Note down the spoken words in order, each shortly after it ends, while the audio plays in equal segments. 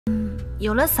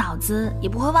有了嫂子也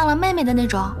不会忘了妹妹的那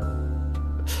种。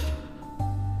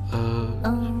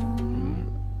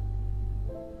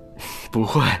不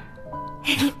会。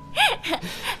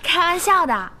开玩笑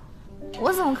的，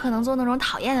我怎么可能做那种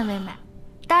讨厌的妹妹？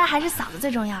当然还是嫂子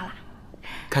最重要啦。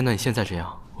看到你现在这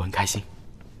样，我很开心。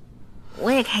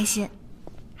我也开心，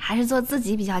还是做自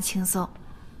己比较轻松。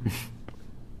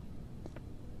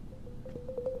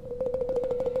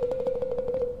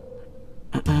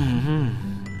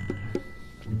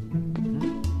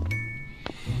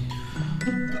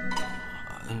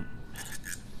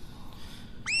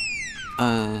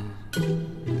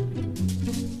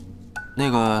那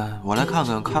个，我来看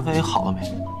看咖啡好了没？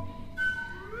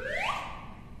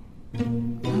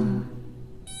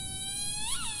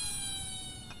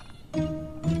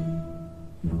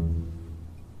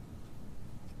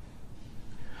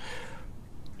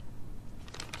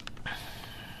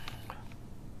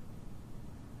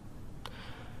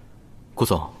顾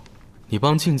总，你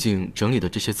帮静静整理的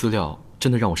这些资料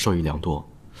真的让我受益良多。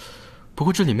不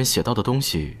过这里面写到的东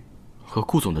西和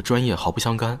顾总的专业毫不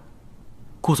相干。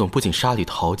顾总不仅沙里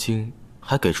淘金，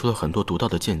还给出了很多独到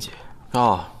的见解。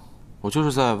啊，我就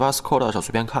是在 VSCode 上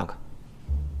随便看看。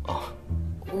哦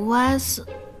 ，VS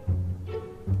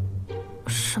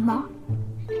什么？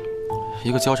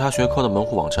一个交叉学科的门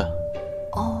户网站。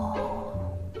哦。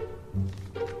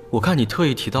我看你特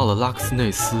意提到了拉克斯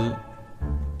内斯，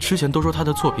之前都说他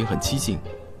的作品很激进，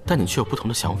但你却有不同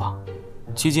的想法。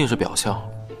激进是表象，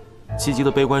积极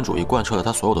的悲观主义贯彻了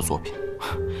他所有的作品。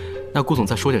那顾总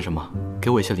再说点什么，给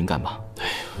我一些灵感吧。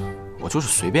哎，我就是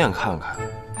随便看看。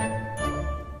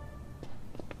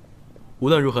无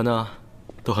论如何呢，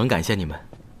都很感谢你们，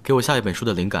给我下一本书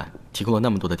的灵感提供了那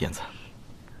么多的点子。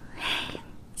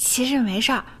其实没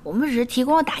事儿，我们只是提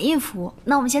供了打印服务。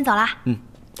那我们先走啦。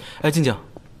哎，静静，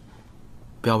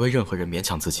不要为任何人勉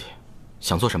强自己，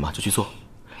想做什么就去做。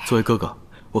作为哥哥，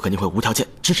我肯定会无条件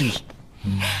支持你。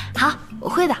好，我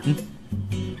会的。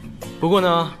不过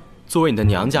呢，作为你的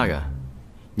娘家人，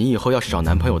你以后要是找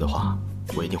男朋友的话，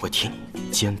我一定会替你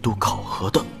监督考核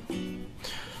的。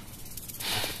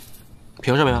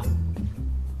凭什么呀？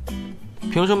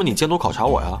凭什么你监督考察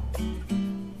我呀？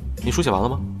你书写完了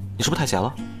吗？你是不是太闲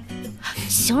了？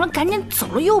行了，赶紧走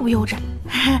了，幼不幼稚？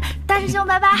大师兄，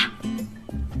拜拜。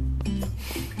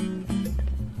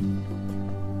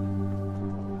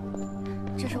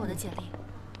这是我的简历。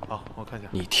好，我看一下。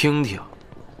你听听，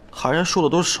韩然说的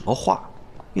都是什么话？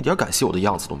一点感谢我的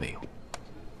样子都没有。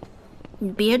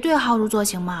你别对号入座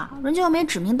行吗？人家又没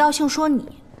指名道姓说你。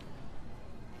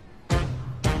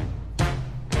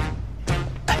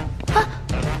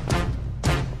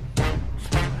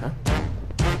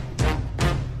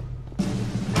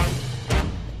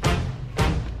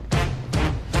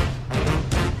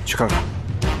去看看。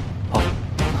好。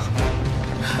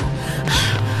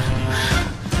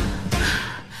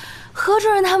何主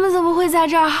任他们怎么会在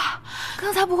这儿？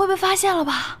刚才不会被发现了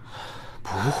吧？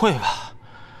不会吧？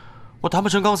我谈不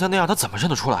成刚才那样，他怎么认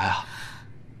得出来啊？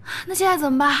那现在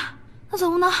怎么办？那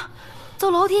总不能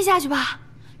走楼梯下去吧？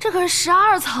这可是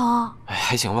12层。哎，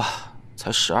还行吧，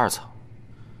才12层，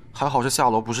还好是下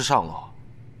楼不是上楼。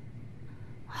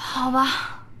好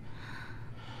吧。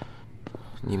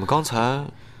你们刚才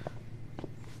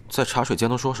在茶水间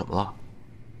都说什么了？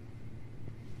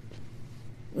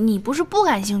你不是不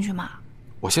感兴趣吗？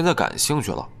我现在感兴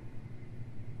趣了。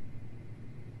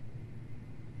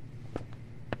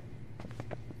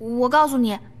我告诉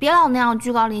你，别老那样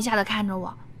居高临下的看着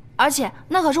我，而且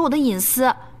那可是我的隐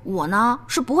私，我呢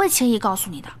是不会轻易告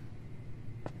诉你的。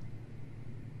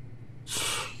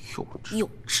幼稚。幼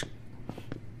稚。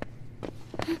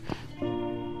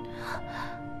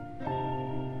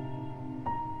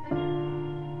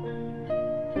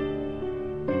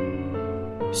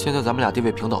现在咱们俩地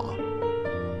位平等了，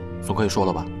总可以说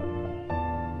了吧？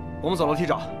我们走楼梯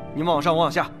找，你们往上，我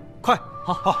往下，快！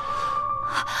好好。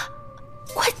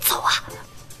快走啊！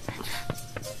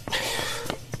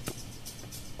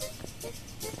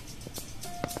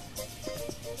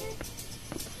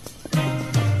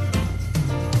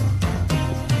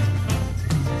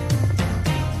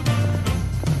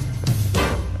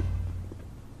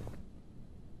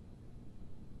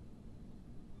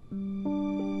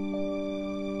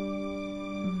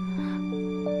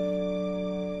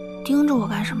盯着我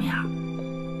干什么呀？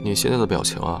你现在的表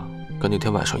情啊，跟那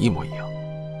天晚上一模一样。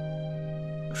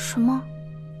什么？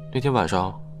那天晚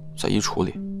上在衣橱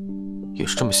里，也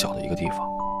是这么小的一个地方。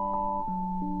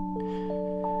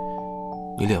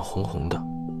你脸红红的，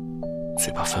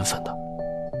嘴巴粉粉的，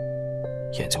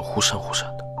眼睛忽闪忽闪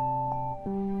的，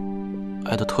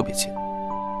挨得特别近。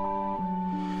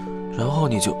然后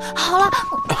你就……好了。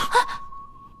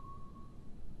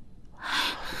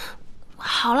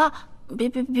好了，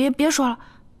别说了，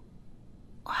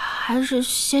还是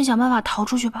先想办法逃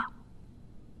出去吧。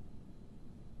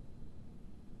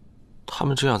他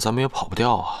们这样，咱们也跑不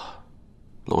掉啊，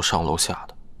楼上楼下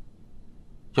的。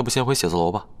要不先回写字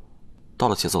楼吧，到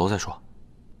了写字楼再说。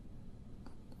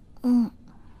嗯。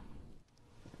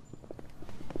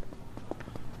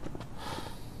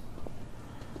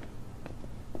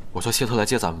我叫谢特来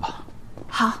接咱们吧。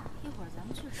好。一会儿咱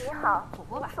们去吃火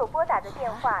锅吧。您所拨打的电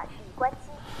话已关机。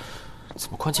怎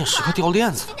么关键时刻掉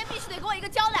链子？今天必须得给我一个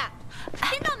交代，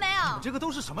听到没有？你这个都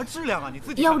是什么质量啊？你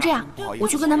自己要不这样，我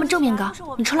去跟他们正面刚，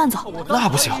你吃乱走。那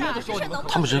不行，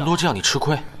他们人多，这样你吃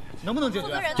亏。能不能解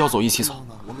决？要走一起走。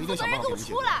我们一定想办法给你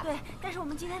解决。对，但是我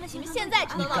们今天的行程现在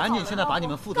你赶紧现在把你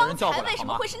们负责人叫过来，为什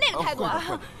么会是那个态度？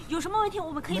有什么问题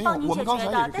我们可以帮您解决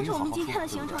的，但是我们今天的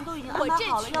行程都已经安排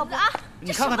好了，要不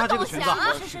你看看他这个裙子，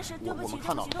是，对不起，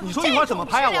你说一会儿怎么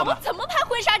拍啊？我们怎么拍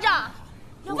婚纱照？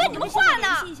问你们话呢？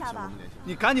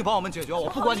你赶紧帮我们解决，我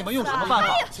不管你们用什么办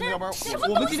法。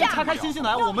我们今天开开心心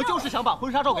来，我们就是想把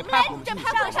婚纱照给拍好。这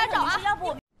拍婚纱照啊！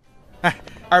哎，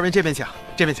二位这边请，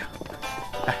这边请。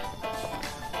哎，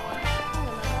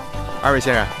二位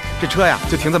先生，这车呀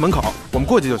就停在门口，我们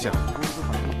过去就行。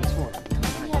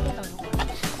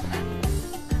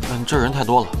这人太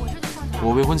多了，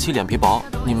我未婚妻脸皮薄，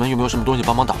你们有没有什么东西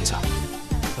帮忙挡一下？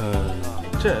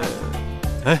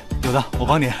有的，我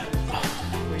帮你。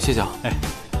谢谢啊。哎，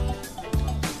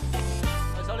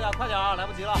小李啊，快点啊，来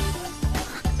不及了。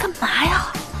干嘛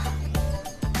呀？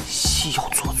戏要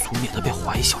做足，免得被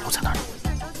怀疑小刘在那儿。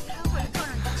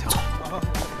走。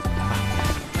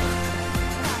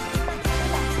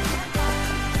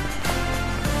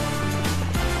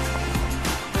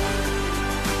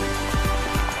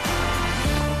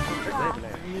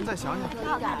您再想想，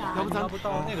要不咱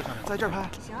到那个上面，在这儿拍。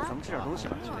行啊，咱们吃点东西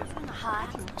吧，去那边。好啊，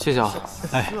谢谢啊。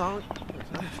哎，新郎，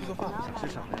咱吃个饭，吃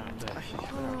啥呀？对。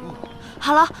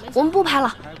好了，我们不拍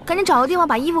了，赶紧找个地方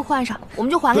把衣服换上，我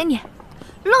们就还给你。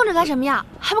愣着干什么呀？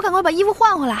还不赶快把衣服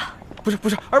换回来！不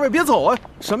是，二位别走啊！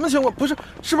什么情况？不是不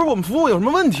是我们服务有什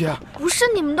么问题啊？不是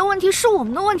你们的问题，是我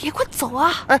们的问题，快走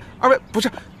啊！哎，二位不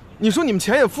是，你说你们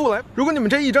钱也付了，如果你们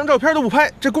这一张照片都不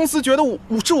拍，这公司觉得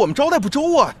是我们招待不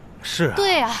周啊！是啊。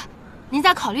对啊，您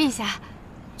再考虑一下。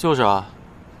就是啊，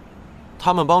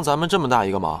他们帮咱们这么大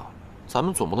一个忙，咱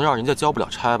们总不能让人家交不了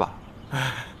差吧？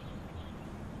哎，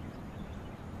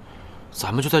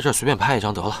咱们就在这儿随便拍一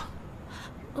张得了。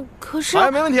可是，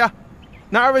哎，没问题啊，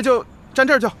那二位就站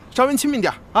这儿就稍微亲密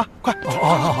点啊，快！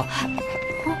好，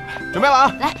准备了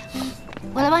啊！来，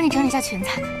我来帮你整理一下裙子。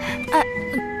哎，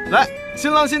来，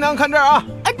新郎新娘看这儿啊！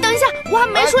哎，等一下，我还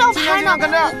没说要拍呢。看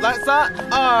这儿，来，3、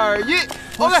2、1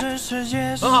 ，OK，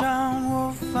 很好，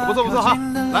不错哈。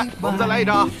来，我们再来一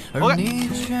张啊 ，OK。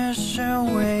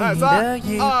来，3、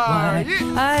2、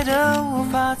1。爱得无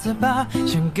法自拔，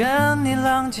想跟你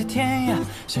浪迹天涯，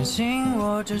相信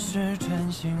我这是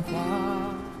真心话。